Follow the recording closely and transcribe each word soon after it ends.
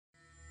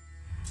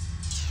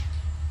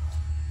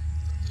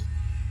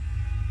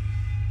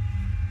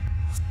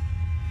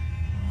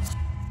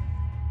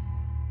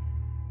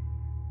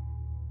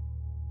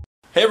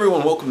Hey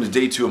everyone, welcome to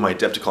day 2 of my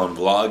Adepticon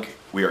vlog.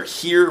 We are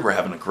here, we're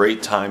having a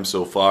great time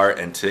so far,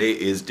 and today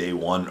is day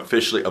 1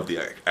 officially of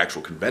the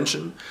actual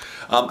convention.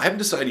 I haven't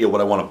decided yet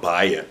what I want to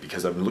buy yet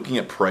because I've been looking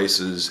at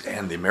prices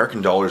and the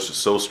American dollar is just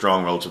so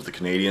strong relative to the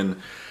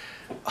Canadian.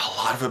 A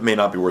lot of it may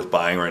not be worth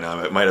buying right now.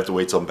 I might have to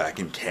wait till I'm back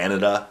in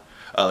Canada.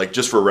 Like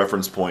just for a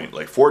reference point,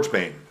 like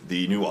Forgebane,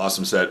 the new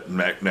awesome set,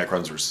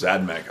 Necrons versus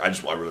Admech,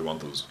 I really want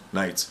those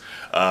knights.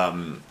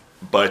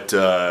 But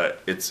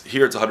it's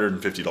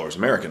 $150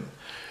 American.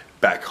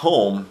 Back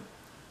home,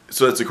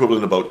 so that's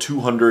equivalent to about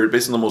 200,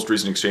 based on the most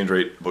recent exchange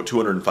rate, about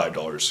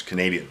 $205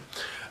 Canadian.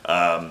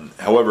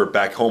 However,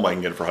 back home I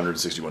can get it for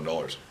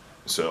 $161.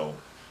 So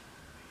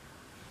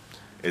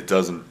it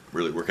doesn't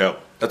really work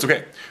out. That's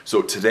okay.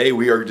 So today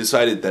we are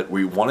decided that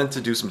we wanted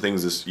to do some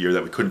things this year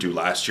that we couldn't do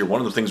last year.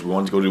 One of the things we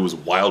wanted to go do was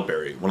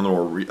Wildberry. One of the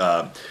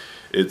more,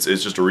 it's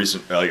just a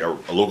recent, like a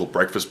local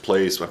breakfast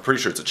place. I'm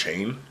pretty sure it's a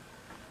chain,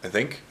 I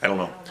think. I don't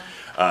know.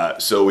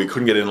 So we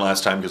couldn't get in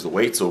last time because of the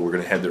wait, so we're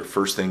going to head there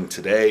first thing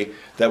today.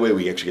 That way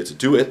we actually get to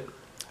do it,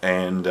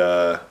 and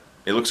it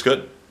looks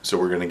good. So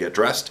we're going to get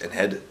dressed and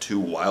head to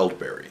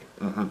Wildberry.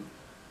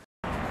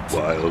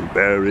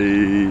 Wildberry,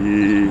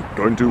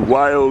 going to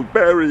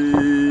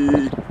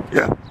Wildberry.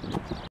 Yeah.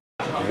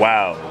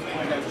 Wow.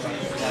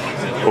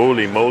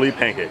 Holy moly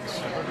pancakes.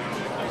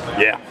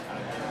 Yeah.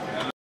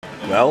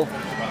 Well,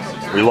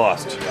 we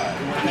lost.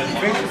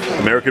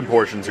 American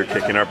portions are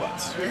kicking our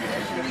butts.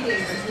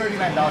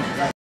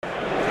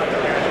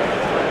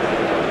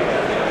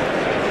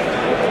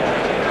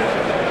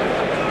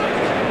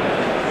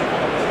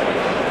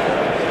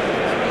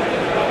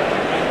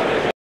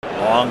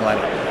 Long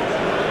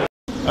lineup.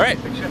 Alright,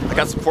 I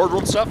got some Forge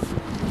World stuff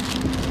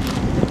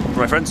for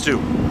my friends too.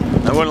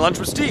 I'm going to lunch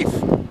with Steve.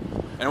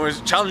 And we're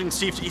challenging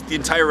Steve to eat the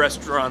entire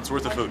restaurant's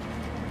worth of food.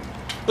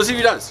 Let's see if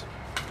he does.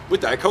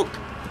 With Diet Coke.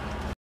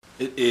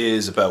 It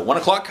is about 1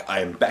 o'clock.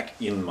 I am back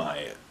in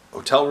my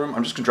hotel room.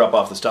 I'm just gonna drop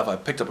off the stuff. I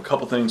picked up a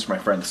couple things for my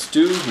friend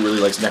Stu, who really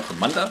likes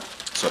Necromunda.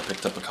 So I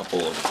picked up a couple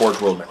of Forge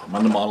World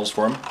Necromunda models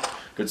for him.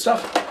 Good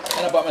stuff.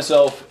 And I bought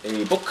myself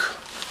a book,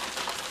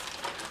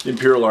 The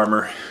Imperial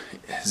Armor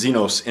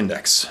Xenos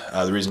Index.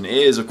 The reason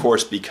is, of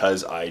course,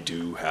 because I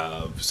do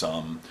have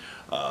some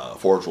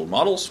Forge World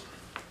models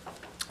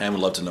and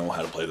would love to know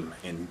how to play them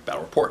in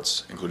battle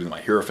reports, including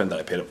my Hierophant that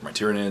I paid up for my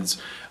Tyranids,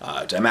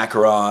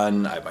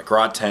 Dimacaron, I have my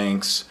Grot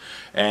tanks,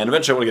 and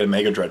eventually I want to get a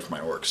Mega Dread for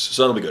my Orcs.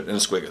 So that'll be good, and a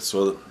Squiggles.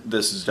 So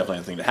this is definitely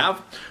a thing to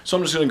have. So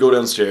I'm just going to go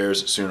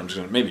downstairs soon. I'm just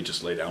going to maybe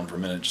just lay down for a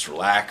minute, just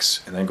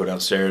relax, and then go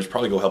downstairs,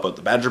 probably go help out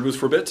the Badger booth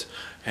for a bit,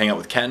 hang out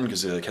with Ken,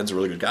 because Ken's a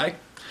really good guy.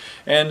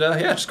 And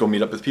yeah, just go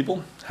meet up with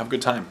people, have a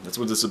good time. That's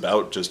what this is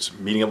about, just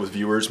meeting up with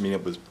viewers, meeting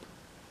up with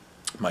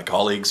my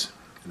colleagues,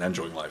 and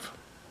enjoying life.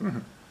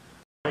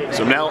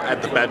 So I'm now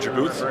at the Badger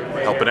booth,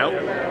 helping out,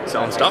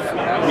 selling stuff,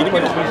 meeting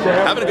people,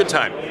 having a good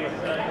time.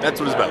 That's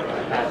what it's about.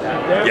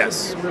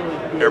 Yes,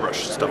 airbrush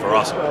stuff are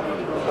awesome.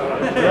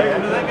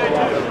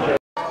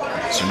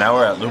 So now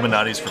we're at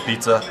Illuminati's for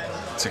pizza,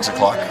 6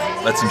 o'clock.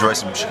 Let's enjoy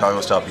some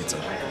Chicago-style pizza.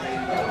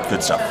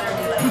 Good stuff.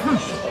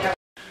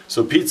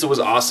 So pizza was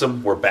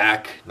awesome. We're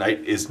back.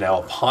 Night is now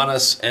upon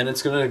us, and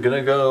it's gonna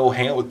go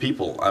hang out with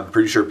people. I'm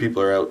pretty sure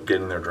people are out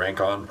getting their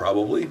drink on,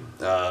 probably.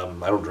 I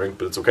don't drink,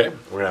 but it's okay.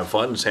 We're gonna have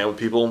fun, just hang out with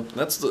people.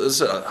 That's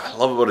I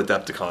love about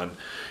Adepticon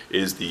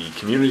is the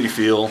community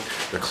feel,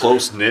 the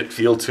close knit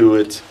feel to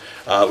it.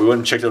 We went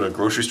and checked out a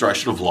grocery store. I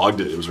should have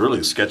vlogged it. It was really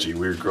a sketchy,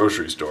 weird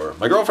grocery store.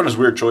 My girlfriend has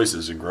weird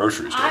choices in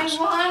grocery stores. I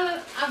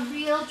want a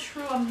real,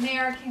 true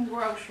American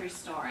grocery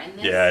store, and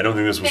this I don't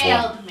think this was one.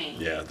 failed me.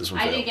 Yeah, this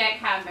one I failed. did get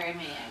Cadbury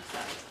mini eggs, so.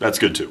 That's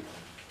good too.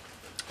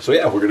 So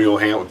yeah, we're gonna go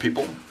hang out with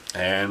people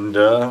and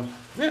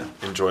yeah,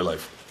 enjoy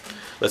life.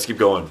 Let's keep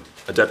going.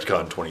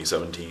 Adepticon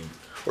 2017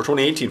 or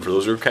 2018 for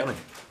those who are counting.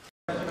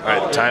 All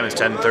right, the time is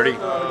 10:30.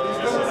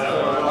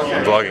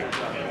 I'm vlogging.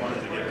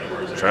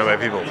 Trying to buy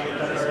people.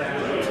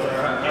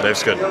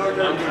 Life's good.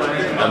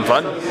 Having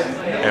fun.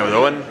 And with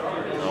Owen,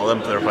 all them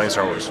they're playing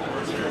Star Wars.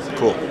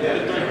 Cool.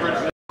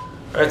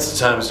 Alright, so the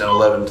time is now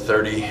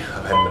 11:30.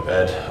 I'm heading to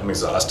bed. I'm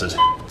exhausted.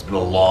 It's been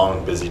a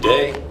long, busy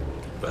day,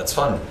 but that's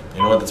fun.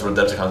 You know what? That's what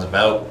Adepticon's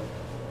about.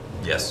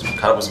 Yes,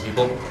 caught up with some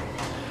people,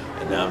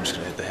 and now I'm just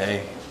gonna hit the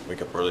hay,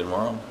 wake up early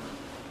tomorrow,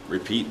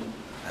 repeat,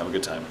 have a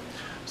good time.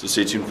 So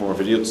stay tuned for more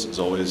videos. As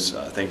always,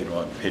 thank you to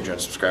my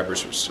Patreon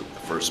subscribers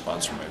for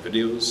sponsoring my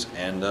videos,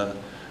 and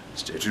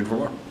stay tuned for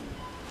more.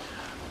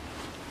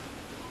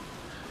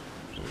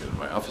 I'm gonna get into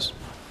my office.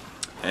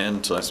 And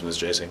until next time, this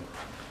is Jason.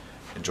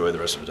 Enjoy the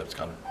rest of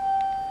Adepticon.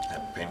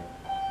 Happy painting.